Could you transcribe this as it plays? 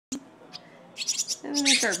And then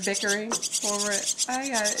they start bickering over it. I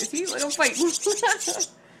got it. See, look, I'm fighting.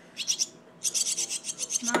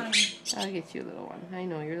 Mine. I'll get you a little one. I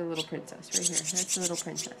know, you're the little princess right here. That's the little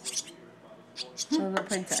princess. The little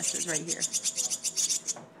princess is right here.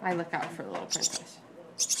 I look out for the little princess.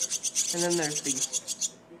 And then there's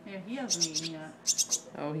these. Yeah, he hasn't eaten yet.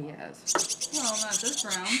 Oh, he has. Well, not this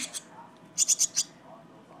round.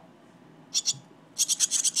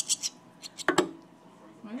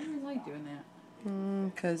 Why do you like doing that?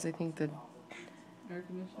 Because I think the... Air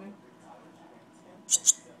conditioning?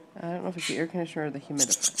 I don't know if it's the air conditioner or the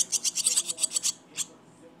humidifier.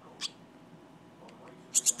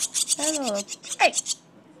 Hello. Hey!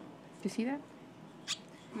 Did you see that?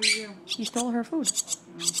 What do you do? He stole her food.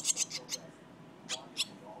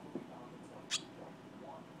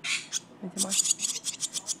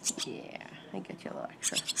 Yeah, I get you a little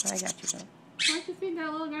extra. I got you, though. Why'd you feed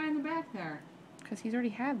that little guy in the back there? Because he's already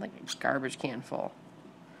had, like, a garbage can full.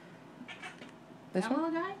 This That one?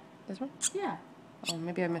 little guy? This one? Yeah. Oh,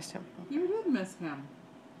 maybe I missed him. You did miss him.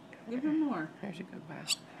 Give him more. There's a good pile.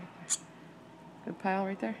 Good pile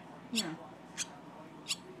right there? Yeah.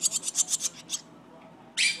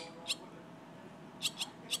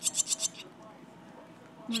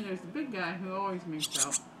 And then there's the big guy who always makes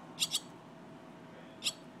out.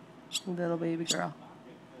 Little baby girl.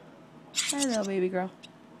 Hello, baby girl.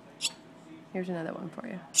 Here's another one for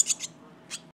you.